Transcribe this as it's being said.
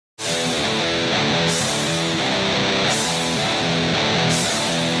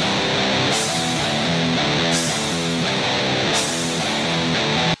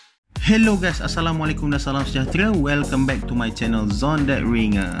Hello guys, Assalamualaikum dan salam sejahtera. Welcome back to my channel Zone That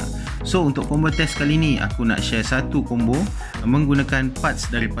Ring. So untuk combo test kali ni aku nak share satu combo menggunakan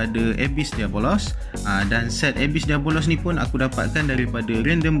parts daripada Abyss Diabolos. Dan set Abyss Diabolos ni pun aku dapatkan daripada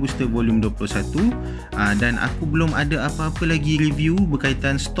Random Booster Volume 21. Dan aku belum ada apa-apa lagi review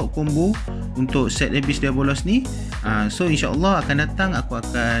berkaitan stok combo untuk set Abyss Diabolos ni. So insyaAllah akan datang aku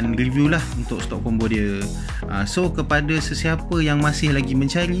akan review lah untuk stok combo dia. So kepada sesiapa yang masih lagi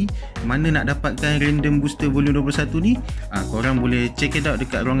mencari mana nak dapatkan Random Booster Volume 21 ni, korang boleh check it out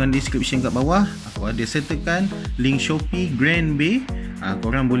dekat ruangan description kat bawah. Aku ada sertakan link Shopee Grand Bay.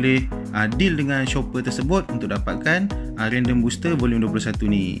 Korang boleh deal dengan shopper tersebut untuk dapatkan Random Booster Volume 21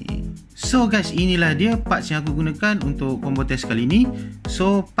 ni. So guys, inilah dia parts yang aku gunakan untuk combo test kali ni.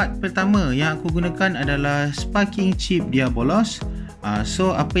 So part pertama yang aku gunakan adalah Sparking Chip Diabolos.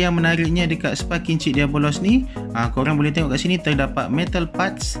 So apa yang menariknya dekat Sparking Chip Diabolos ni, korang boleh tengok kat sini terdapat metal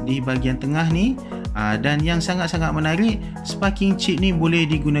parts di bahagian tengah ni. Dan yang sangat-sangat menarik, Sparking Chip ni boleh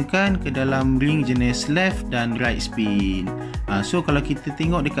digunakan ke dalam ring jenis left dan right spin. So kalau kita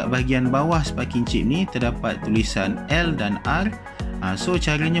tengok dekat bahagian bawah Sparking Chip ni terdapat tulisan L dan R. So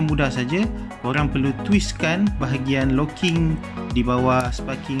caranya mudah saja, korang perlu twistkan bahagian locking di bawah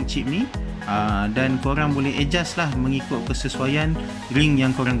Sparking Chip ni. Dan korang boleh adjust lah mengikut kesesuaian ring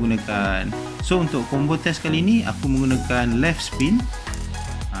yang korang gunakan. So untuk combo test kali ni aku menggunakan left spin.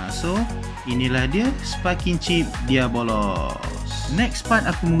 So inilah dia Sparking Chip Diabolos. Next part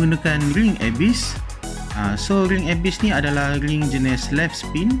aku menggunakan ring Abyss. So ring Abyss ni adalah ring jenis left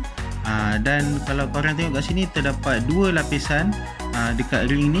spin. Dan kalau korang tengok kat sini terdapat dua lapisan dekat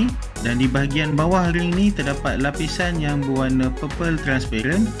ring ni. Dan di bahagian bawah ring ni terdapat lapisan yang berwarna purple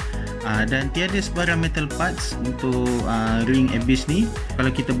transparent. Dan tiada sebarang metal parts untuk ring Abyss ni.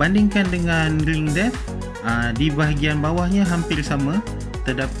 Kalau kita bandingkan dengan ring Death, di bahagian bawahnya hampir sama.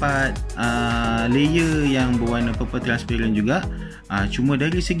 Terdapat layer yang berwarna purple transparent juga. Cuma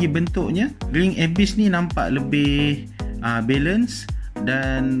dari segi bentuknya, ring Abyss ni nampak lebih balance.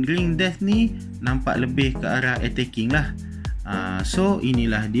 Dan ring Death ni nampak lebih ke arah attacking lah. So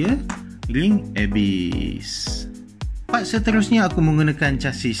inilah dia ring Abyss. Part seterusnya aku menggunakan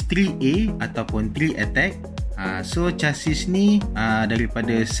chassis 3A ataupun 3 attack. So chassis ni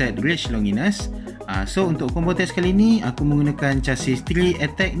daripada set Rage Longinus. So untuk combo test kali ni aku menggunakan chassis 3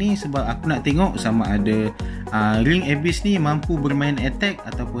 attack ni sebab aku nak tengok sama ada ring Abyss ni mampu bermain attack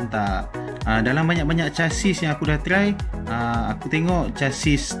ataupun tak. Dalam banyak-banyak chassis yang aku dah try, aku tengok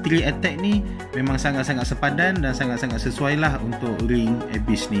chassis 3 attack ni memang sangat-sangat sepadan dan sangat-sangat sesuai lah untuk ring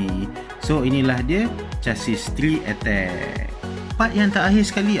Abyss ni. So inilah dia chassis 3 attack. Part yang terakhir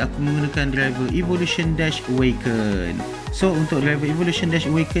sekali aku menggunakan driver Evolution Dash Awaken. So untuk driver Evolution Dash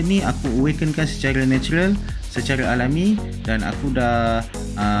Awaken ni aku awakenkan secara natural, secara alami. Dan aku dah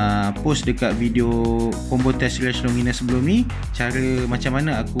post dekat video combo test Rage Longinus sebelum ni, cara macam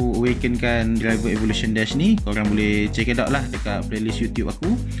mana aku awakenkan driver Evolution Dash ni. Korang boleh check it out lah dekat playlist YouTube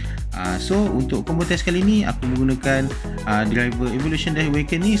aku. So untuk combo test kali ni aku menggunakan driver Evolution Dash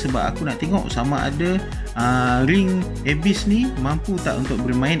Awaken ni sebab aku nak tengok sama ada ring Abyss ni mampu tak untuk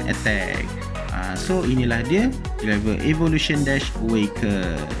bermain attack. So inilah dia driver Evolution Dash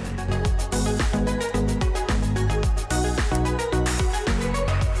Awaken.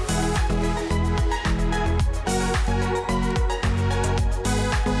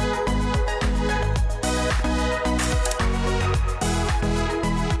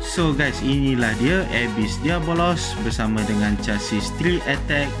 So guys, inilah dia Abyss Diabolos bersama dengan chassis 3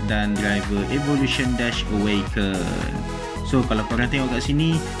 attack dan driver Evolution Dash Awaken. So kalau korang tengok kat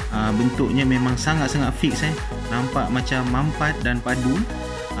sini, bentuknya memang sangat-sangat fix nampak macam mampat dan padu.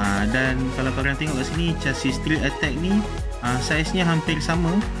 Dan kalau korang tengok kat sini, chassis 3 attack ni saiznya hampir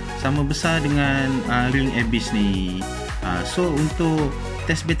sama besar dengan ring Abyss ni. So untuk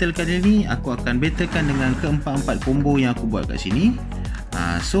test battle kali ni aku akan battlekan dengan keempat-empat combo yang aku buat kat sini.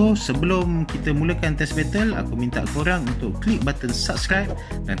 So sebelum kita mulakan test battle, aku minta korang untuk klik button subscribe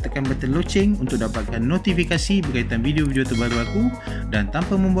dan tekan button loceng untuk dapatkan notifikasi berkaitan video-video terbaru aku. Dan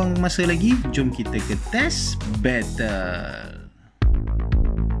tanpa membuang masa lagi, jom kita ke test battle.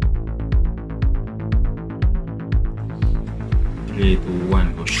 3, 2,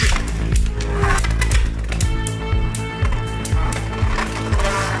 1, go.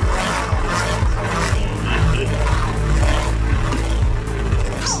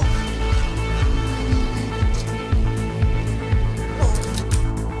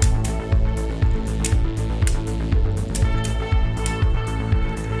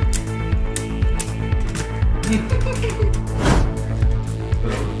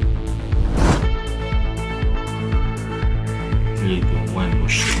 Itu one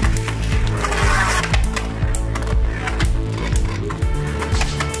motion.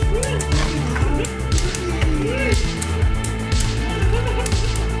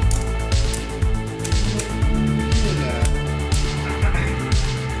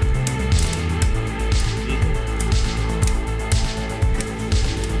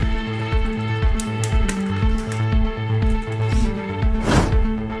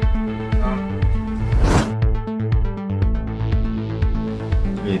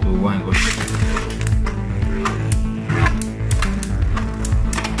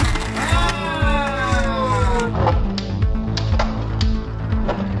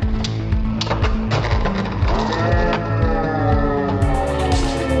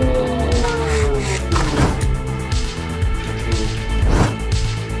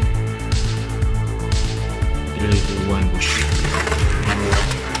 3, 2, 1, push.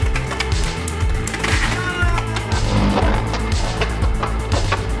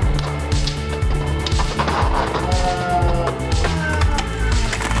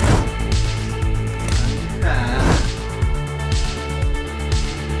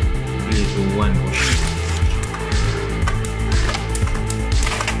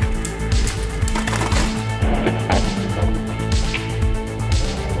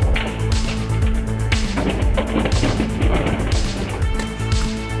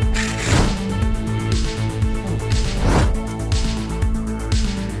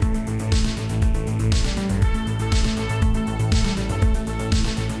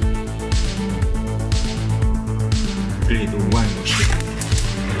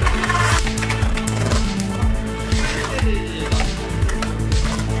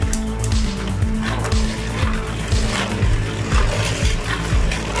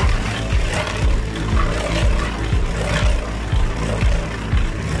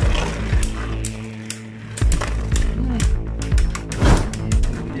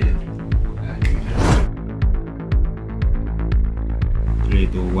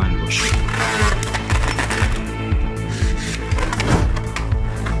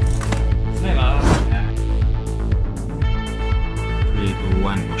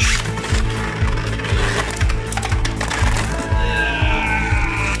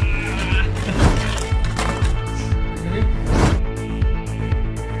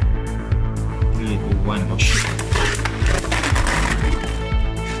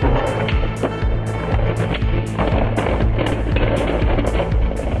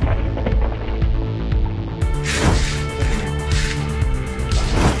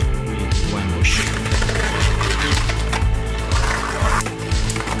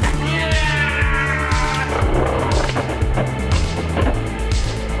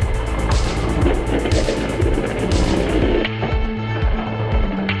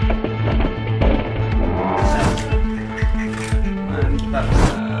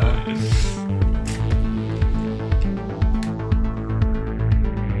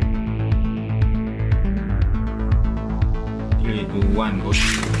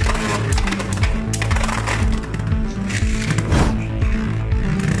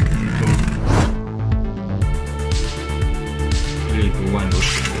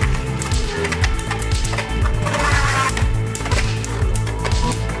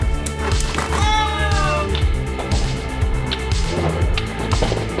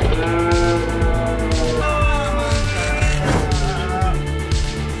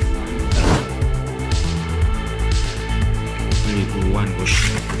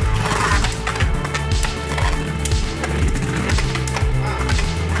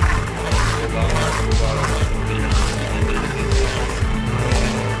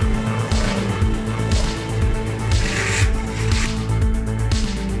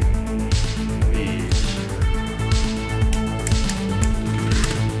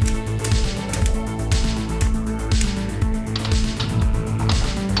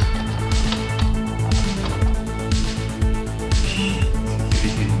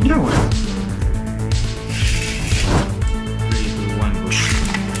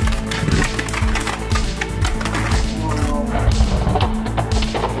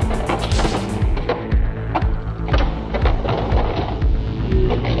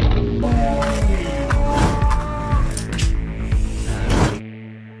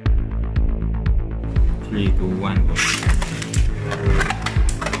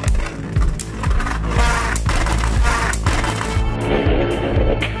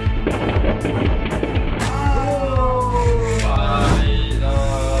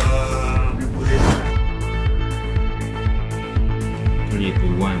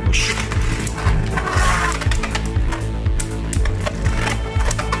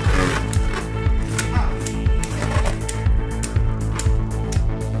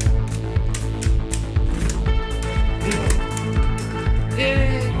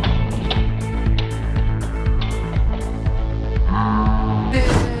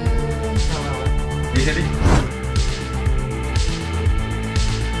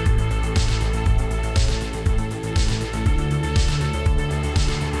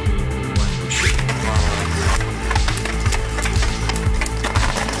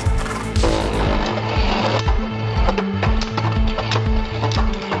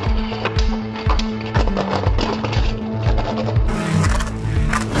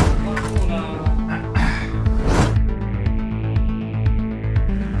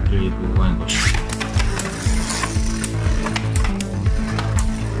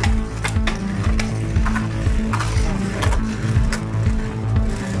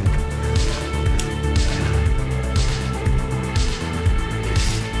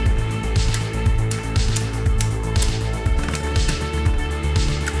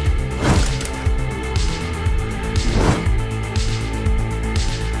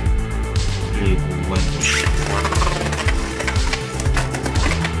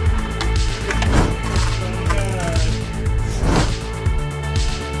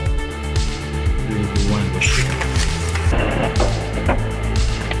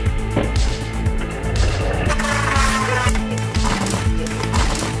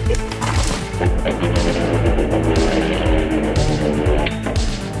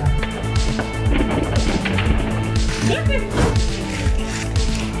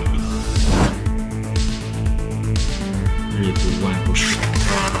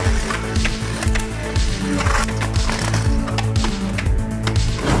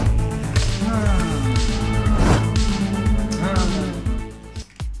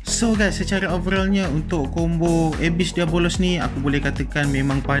 So guys, secara overallnya untuk combo Abyss Diabolos ni aku boleh katakan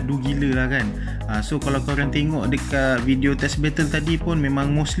memang padu gila lah kan. So kalau korang tengok dekat video test battle tadi pun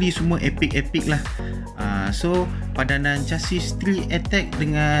memang mostly semua epic lah. So padanan chassis 3 attack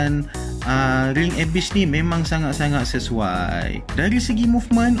dengan ring Abyss ni memang sangat-sangat sesuai. Dari segi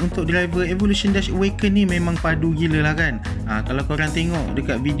movement untuk driver Evolution Dash Awaken ni memang padu gila lah kan. Kalau korang tengok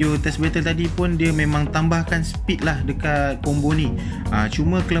dekat video test battle tadi pun dia memang tambahkan speed lah dekat combo ni.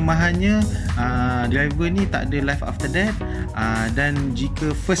 Cuma kelemahannya driver ni tak ada life after that, dan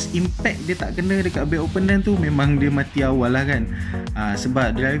jika first impact dia tak kena dekat back opponent tu memang dia mati awal lah kan.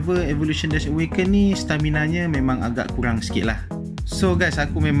 Sebab driver Evolution Dash Awaken ni staminanya memang agak kurang sikit lah. So guys,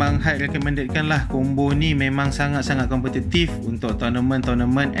 aku memang high recommendedkan lah combo ni, memang sangat-sangat kompetitif untuk tournament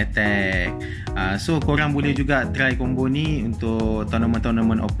attack. So korang boleh juga try combo ni untuk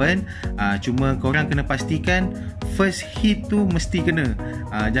tournament open. Cuma korang kena pastikan first hit tu mesti kena.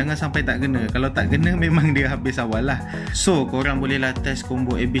 Jangan sampai tak kena. Kalau tak kena memang dia habis awal lah. So korang bolehlah test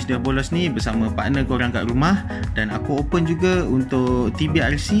combo Abyss Diabolos ni bersama partner korang kat rumah. Dan aku open juga untuk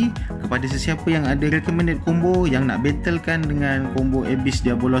TBRC kepada sesiapa yang ada recommended combo yang nak battlekan dengan combo Abyss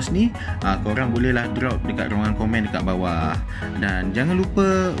Diabolos ni. Korang bolehlah drop dekat ruangan komen dekat bawah. Dan jangan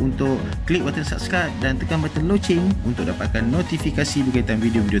lupa untuk klik button subscribe dan tekan button loceng untuk dapatkan notifikasi berkaitan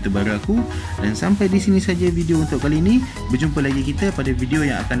video-video terbaru aku. Dan sampai di sini saja video untuk kali ini. Berjumpa lagi kita pada video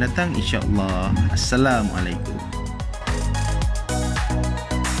yang akan datang, insya-Allah. Assalamualaikum.